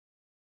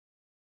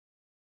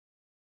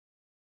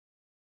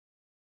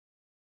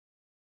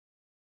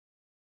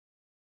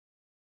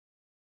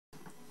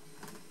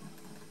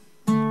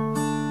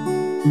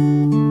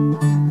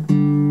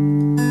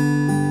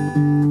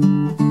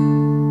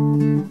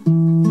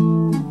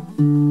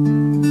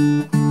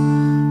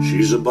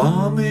She's a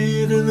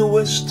barmaid in the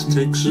West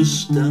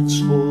Texas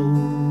dance hall.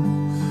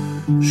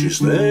 She's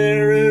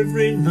there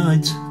every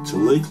night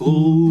till they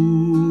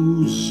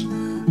close,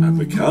 and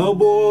the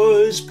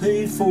cowboys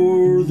pay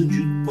for the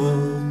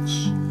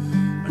jukebox,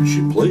 and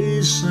she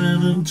plays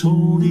San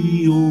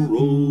Antonio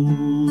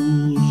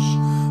Rose.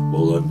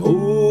 Well, I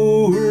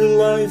know her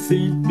life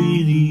ain't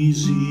been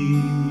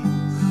easy.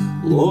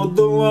 Lord,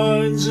 the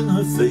lines in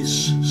her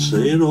face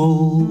say it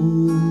all.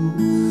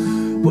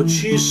 But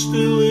she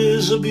still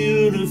is a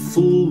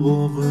beautiful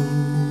woman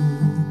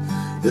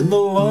in the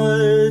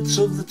lights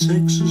of the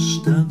Texas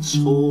dance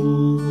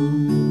hall.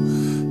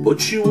 But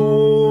she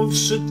won't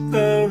sit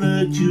down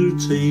at your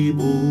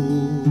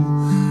table,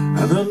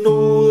 and I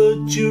know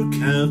that you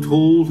can't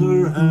hold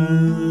her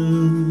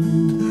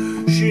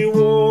hand. She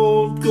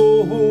won't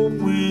go home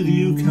with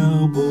you,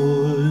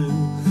 cowboy.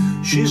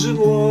 She's in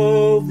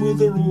love with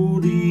the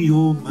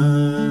rodeo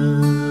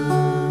man.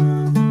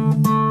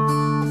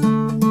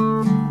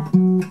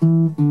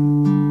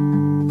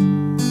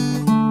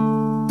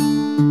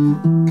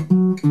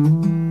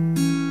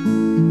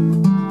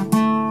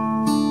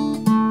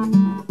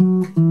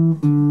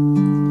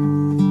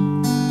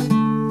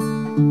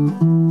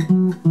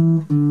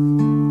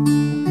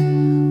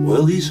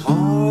 Well, he's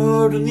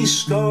hard and he's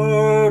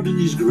scarred and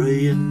he's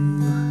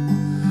greying,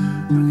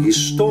 and he's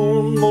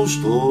stoned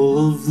most all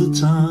of the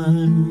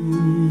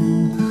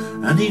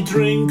time, and he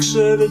drinks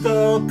at a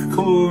dark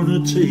corner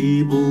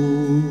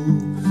table,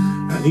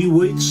 and he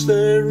waits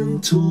there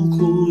until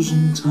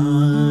closing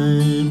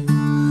time.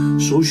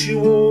 So she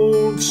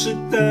won't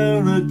sit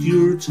down at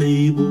your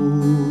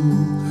table,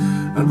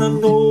 and I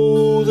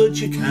know that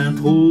you can't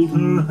hold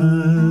her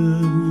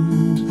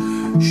hand.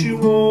 She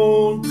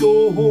won't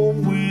go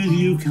home with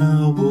you,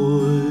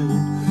 cowboy.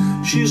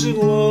 She's in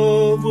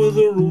love with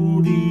a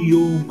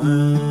rodeo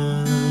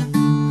man.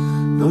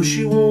 No,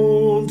 she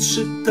won't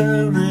sit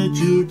down at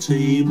your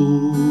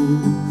table,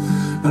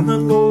 and I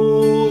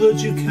know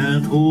that you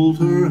can't hold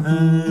her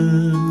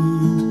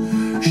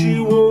hand. She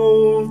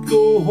won't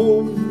go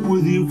home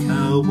with you,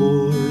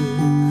 cowboy.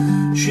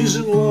 She's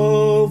in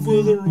love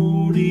with a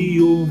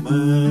rodeo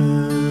man.